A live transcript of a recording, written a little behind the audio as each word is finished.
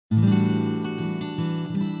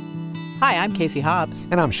Hi, I'm Casey Hobbs.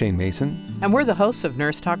 And I'm Shane Mason. And we're the hosts of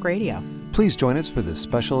Nurse Talk Radio. Please join us for this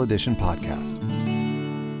special edition podcast.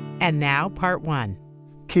 And now, part one.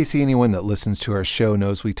 Casey, anyone that listens to our show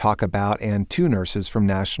knows we talk about and to nurses from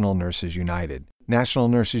National Nurses United. National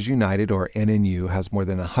Nurses United, or NNU, has more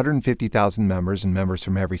than 150,000 members and members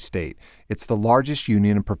from every state. It's the largest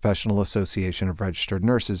union and professional association of registered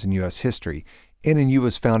nurses in U.S. history. NNU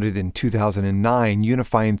was founded in 2009,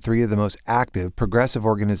 unifying three of the most active, progressive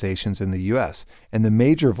organizations in the U.S. and the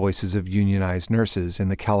major voices of unionized nurses in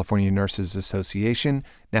the California Nurses Association,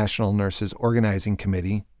 National Nurses Organizing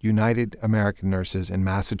Committee, United American Nurses, and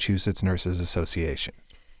Massachusetts Nurses Association.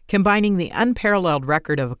 Combining the unparalleled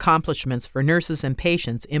record of accomplishments for nurses and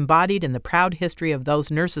patients embodied in the proud history of those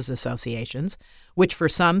nurses associations, which for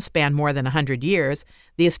some span more than 100 years,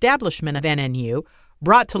 the establishment of NNU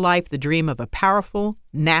brought to life the dream of a powerful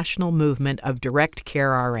national movement of direct care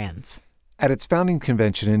RNs. At its founding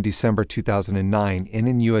convention in December 2009,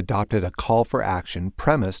 NNU adopted a call for action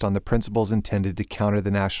premised on the principles intended to counter the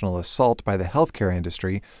national assault by the healthcare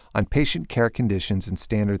industry on patient care conditions and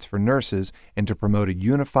standards for nurses and to promote a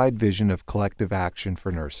unified vision of collective action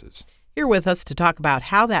for nurses. Here with us to talk about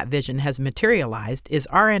how that vision has materialized is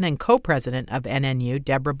RN and co-president of NNU,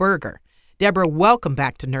 Deborah Berger. Deborah, welcome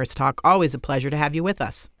back to Nurse Talk. Always a pleasure to have you with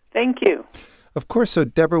us. Thank you. Of course. So,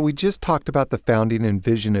 Deborah, we just talked about the founding and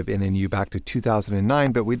vision of NNU back to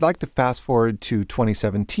 2009, but we'd like to fast forward to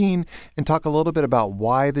 2017 and talk a little bit about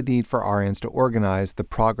why the need for RNs to organize, the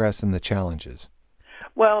progress, and the challenges.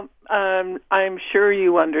 Well, I'm sure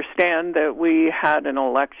you understand that we had an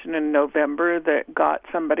election in November that got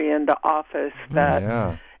somebody into office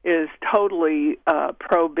that is totally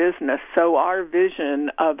pro-business. So our vision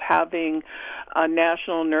of having a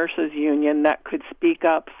national nurses union that could speak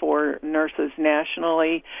up for nurses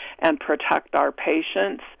nationally and protect our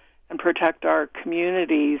patients and protect our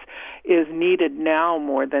communities is needed now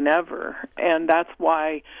more than ever. And that's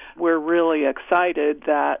why we're really excited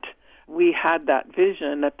that we had that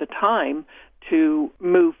vision at the time to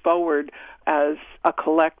move forward as a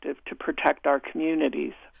collective to protect our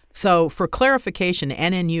communities. So, for clarification,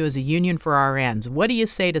 NNU is a union for RNs. What do you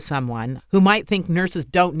say to someone who might think nurses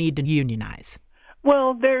don't need to unionize?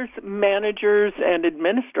 Well, there's managers and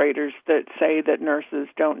administrators that say that nurses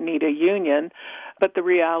don't need a union, but the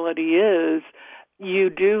reality is you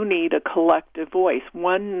do need a collective voice.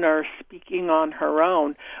 One nurse speaking on her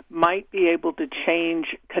own might be able to change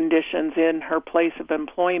conditions in her place of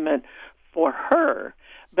employment for her,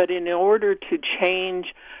 but in order to change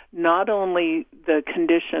not only the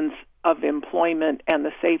conditions of employment and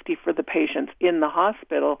the safety for the patients in the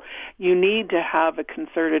hospital, you need to have a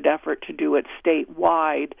concerted effort to do it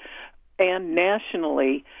statewide and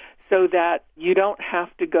nationally so that you don't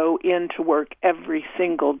have to go into work every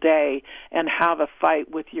single day and have a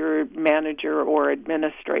fight with your manager or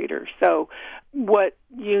administrator. So what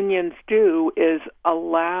unions do is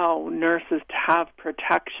allow nurses to have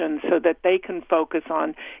protection so that they can focus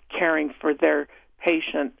on caring for their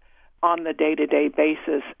patient on the day-to-day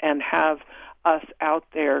basis and have us out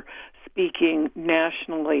there speaking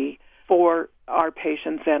nationally for our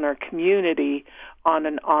patients and our community on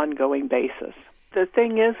an ongoing basis. The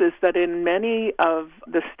thing is that in many of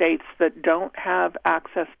the states that don't have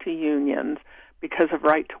access to unions because of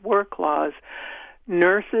right-to-work laws,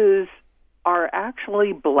 nurses are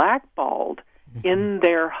actually blackballed in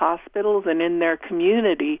their hospitals and in their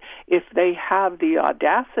community if they have the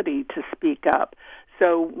audacity to speak up.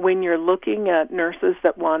 So when you're looking at nurses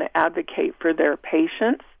that want to advocate for their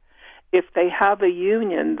patients, if they have a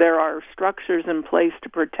union, there are structures in place to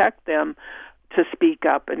protect them to speak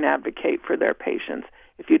up and advocate for their patients.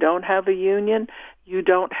 If you don't have a union, you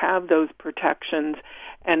don't have those protections,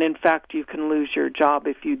 and in fact, you can lose your job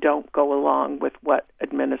if you don't go along with what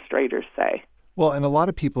administrators say. Well, and a lot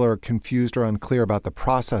of people are confused or unclear about the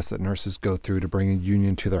process that nurses go through to bring a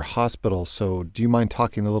union to their hospital. So do you mind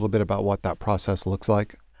talking a little bit about what that process looks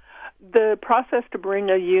like? The process to bring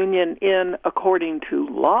a union in according to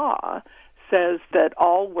law says that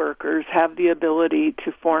all workers have the ability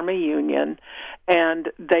to form a union, and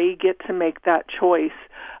they get to make that choice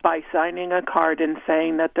by signing a card and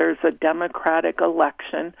saying that there's a democratic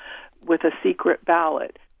election with a secret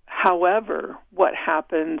ballot. However, what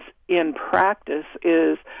happens in practice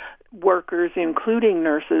is workers, including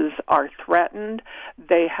nurses, are threatened.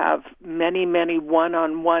 They have many, many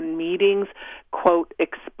one-on-one meetings, quote,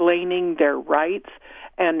 explaining their rights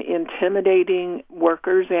and intimidating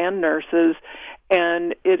workers and nurses,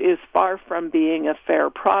 and it is far from being a fair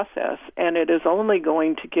process, and it is only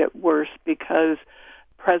going to get worse because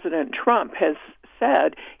President Trump has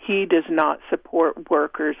said he does not support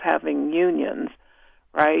workers having unions.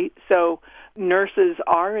 right? So nurses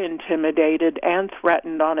are intimidated and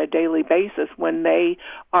threatened on a daily basis when they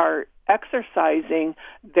are exercising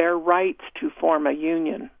their rights to form a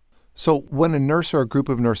union. So when a nurse or a group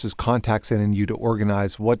of nurses contacts NNU to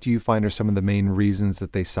organize, what do you find are some of the main reasons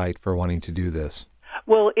that they cite for wanting to do this?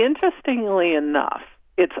 Well, interestingly enough,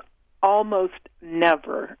 it's almost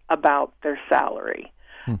never about their salary,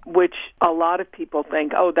 which a lot of people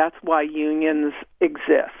think, oh, that's why unions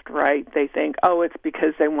exist, right? They think, oh, it's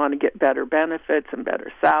because they want to get better benefits and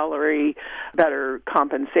better salary, better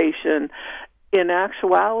compensation. In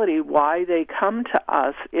actuality, why they come to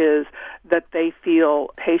us is that they feel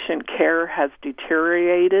patient care has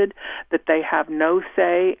deteriorated, that they have no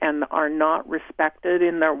say and are not respected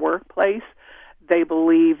in their workplace. They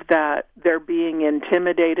believe that they're being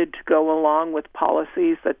intimidated to go along with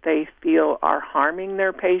policies that they feel are harming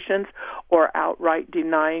their patients or outright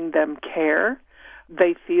denying them care.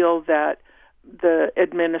 They feel that the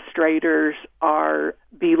administrators are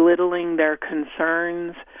belittling their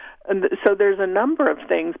concerns. And so there's a number of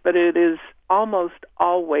things, but it is almost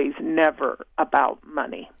always never about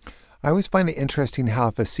money. I always find it interesting how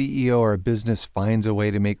if a CEO or a business finds a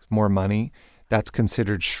way to make more money, that's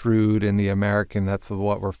considered shrewd in the American, that's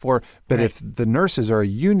what we're for. But right. If the nurses or a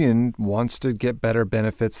union wants to get better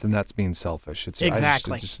benefits, then that's being selfish.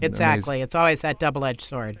 Exactly. Exactly. Amazing. It's always that double-edged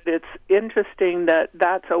sword. It's interesting that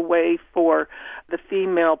that's a way for the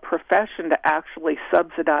female profession to actually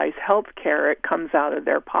subsidize health care. It comes out of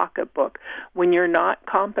their pocketbook. When you're not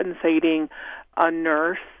compensating a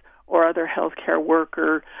nurse or other healthcare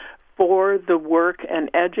worker for the work and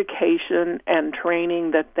education and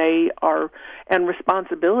training that they are, and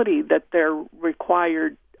responsibility that they're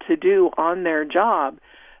required to do on their job,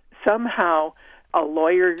 somehow a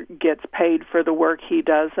lawyer gets paid for the work he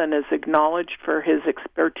does and is acknowledged for his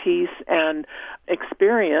expertise and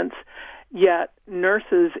experience, yet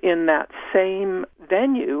nurses in that same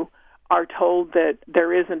venue are told that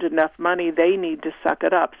there isn't enough money, they need to suck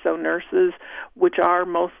it up. So nurses, which are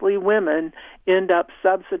mostly women, end up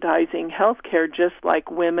subsidizing health care just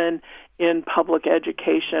like women in public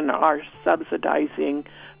education are subsidizing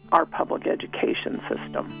our public education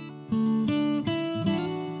system.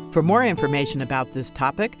 For more information about this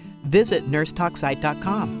topic, visit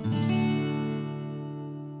nursetalksite.com.